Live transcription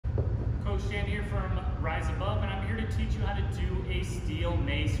Coach Dan here from Rise Above, and I'm here to teach you how to do a steel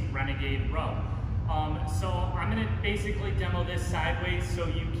mace renegade row. So I'm going to basically demo this sideways so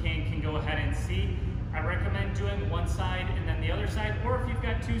you can go ahead and see. I recommend doing one side and then the other side, or if you've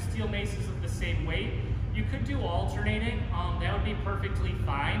got two steel maces of the same weight, you could do alternating. That would be perfectly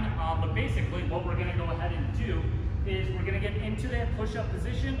fine. But basically what we're going to go ahead and do is we're going to get into that push-up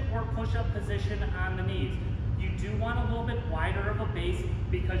position or push-up position on the knees. You do want a little bit wider of a base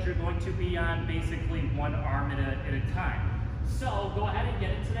because you're going to be on basically one arm at a time. So go ahead and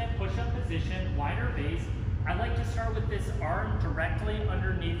get into that push-up position, wider base. I like to start with this arm directly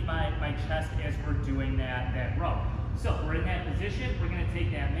underneath my chest as we're doing that row. So we're in that position, we're going to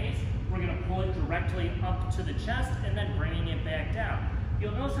take that mace, we're going to pull it directly up to the chest and then bringing it back down.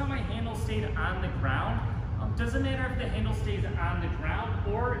 You'll notice how my handle stayed on the ground. Doesn't matter if the handle stays on the ground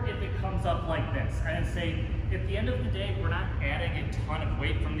or if it comes up like this. I'd say at the end of the day, we're not adding a ton of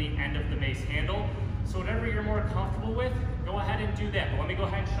weight from the end of the mace handle. So whatever you're more comfortable with, go ahead and do that. But let me go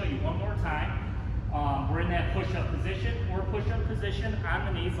ahead and show you one more time. We're in that push-up position or push-up position on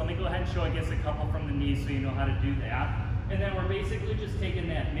the knees. Let me go ahead and show, I guess, a couple from the knees so you know how to do that. And then we're basically just taking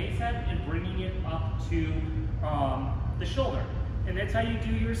that mace head and bringing it up to the shoulder. And that's how you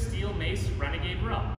do your steel mace renegade row.